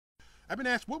I've been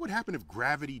asked, what would happen if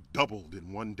gravity doubled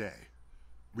in one day?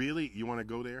 Really? You want to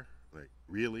go there? Like,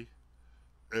 really?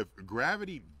 If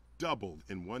gravity doubled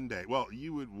in one day, well,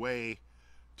 you would weigh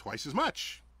twice as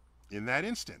much in that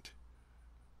instant.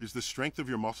 Is the strength of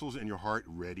your muscles and your heart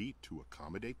ready to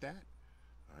accommodate that?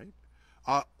 Right?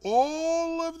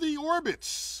 All of the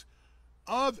orbits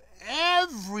of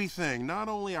everything, not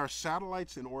only our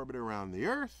satellites in orbit around the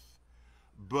Earth,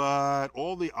 but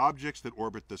all the objects that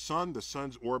orbit the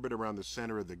sun's orbit around the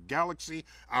center of the galaxy,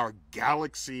 our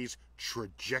galaxy's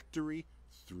trajectory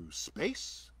through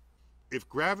space. If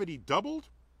gravity doubled,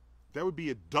 that would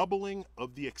be a doubling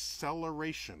of the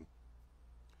acceleration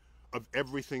of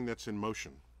everything that's in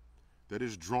motion, that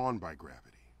is drawn by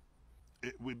gravity.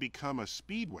 It would become a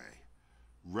speedway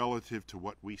relative to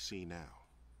what we see now.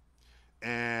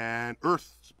 And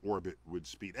Earth's orbit would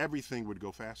speed. Everything would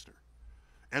go faster.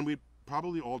 And we'd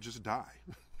probably all just die.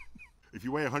 If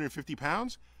you weigh 150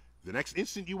 pounds, the next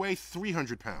instant you weigh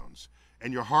 300 pounds.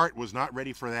 And your heart was not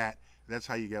ready for that. That's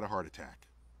how you get a heart attack.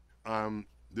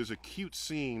 There's a cute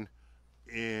scene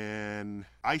in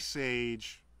Ice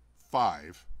Age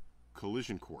 5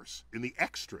 Collision Course. In the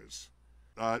extras,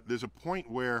 there's a point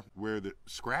where the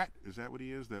Scrat, is that what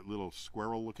he is? That little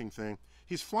squirrel-looking thing?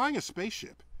 He's flying a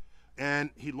spaceship, and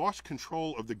he lost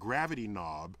control of the gravity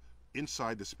knob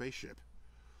inside the spaceship.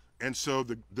 And so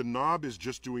the knob is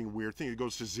just doing a weird thing. It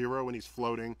goes to 0 and he's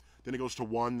floating. Then it goes to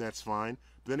 1, that's fine.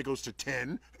 Then it goes to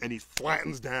 10 and he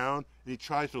flattens down and he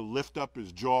tries to lift up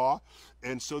his jaw.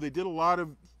 And so they did a lot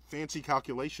of fancy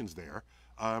calculations there.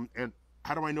 And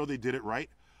how do I know they did it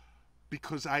right?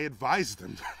 Because I advised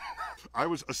them. I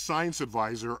was a science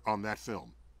advisor on that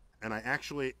film. And I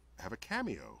actually have a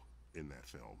cameo in that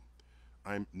film.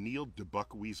 I'm Neil de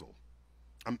Buck Weasel.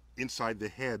 I'm inside the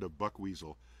head of Buck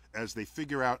Weasel as they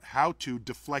figure out how to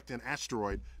deflect an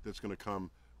asteroid that's going to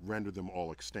come render them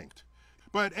all extinct.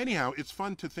 But anyhow, it's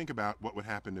fun to think about what would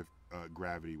happen if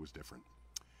gravity was different.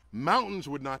 Mountains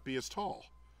would not be as tall.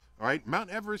 All right, Mount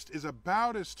Everest is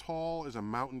about as tall as a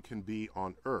mountain can be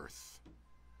on Earth,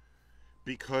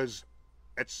 because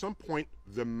at some point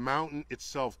the mountain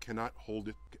itself cannot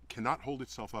hold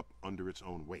itself up under its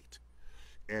own weight,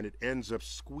 and it ends up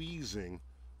squeezing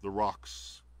the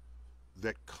rocks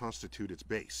that constitute its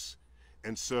base.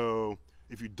 And so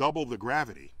if you double the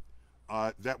gravity,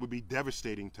 that would be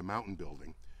devastating to mountain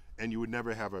building, and you would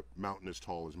never have a mountain as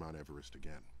tall as Mount Everest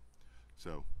again.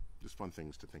 So just fun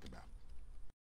things to think about.